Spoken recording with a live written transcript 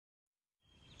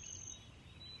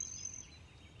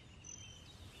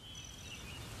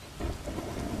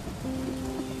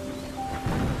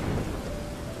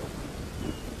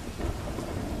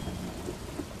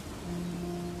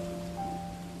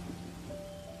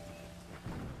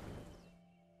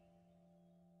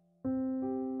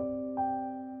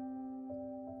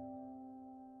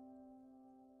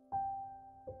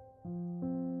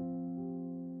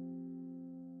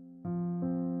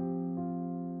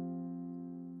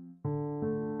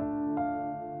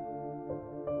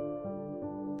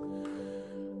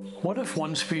What if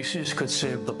one species could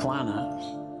save the planet?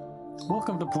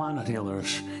 Welcome to Planet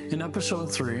Healers. In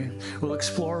episode 3, we'll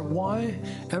explore why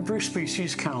every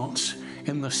species counts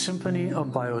in the symphony of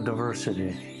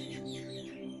biodiversity.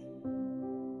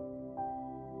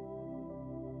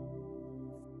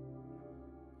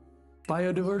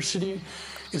 Biodiversity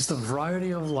is the variety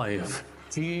of life,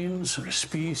 genes,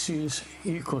 species,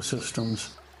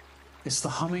 ecosystems. It's the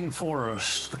humming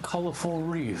forest, the colorful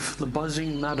reef, the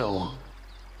buzzing meadow.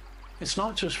 It's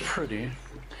not just pretty,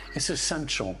 it's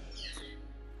essential.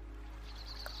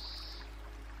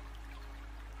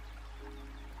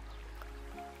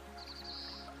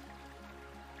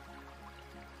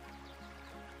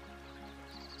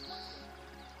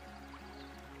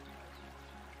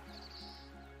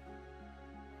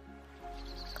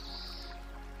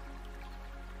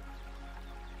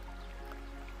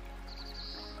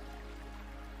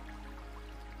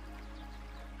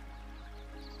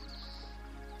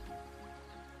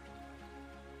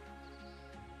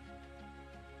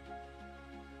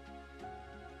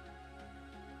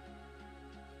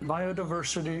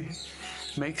 Biodiversity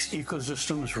makes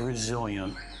ecosystems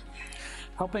resilient,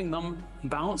 helping them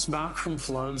bounce back from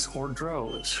floods or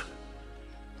droughts.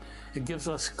 It gives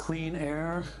us clean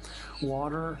air,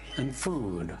 water, and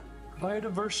food.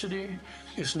 Biodiversity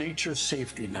is nature's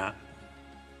safety net.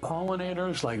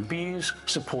 Pollinators like bees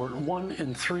support 1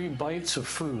 in 3 bites of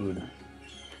food.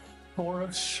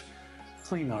 Forests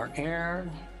clean our air.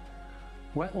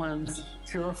 Wetlands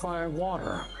purify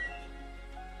water.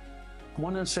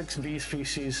 1 in 6 bee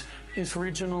species is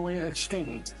regionally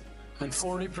extinct, and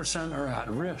 40% are at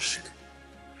risk.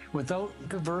 Without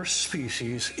diverse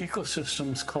species,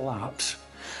 ecosystems collapse,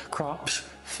 crops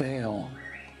fail,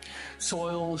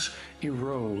 soils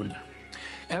erode.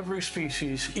 Every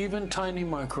species, even tiny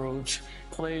microbes,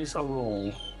 plays a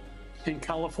role. In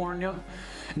California,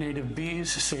 native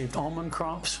bees saved almond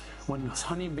crops when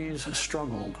honeybees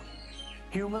struggled.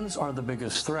 Humans are the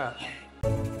biggest threat.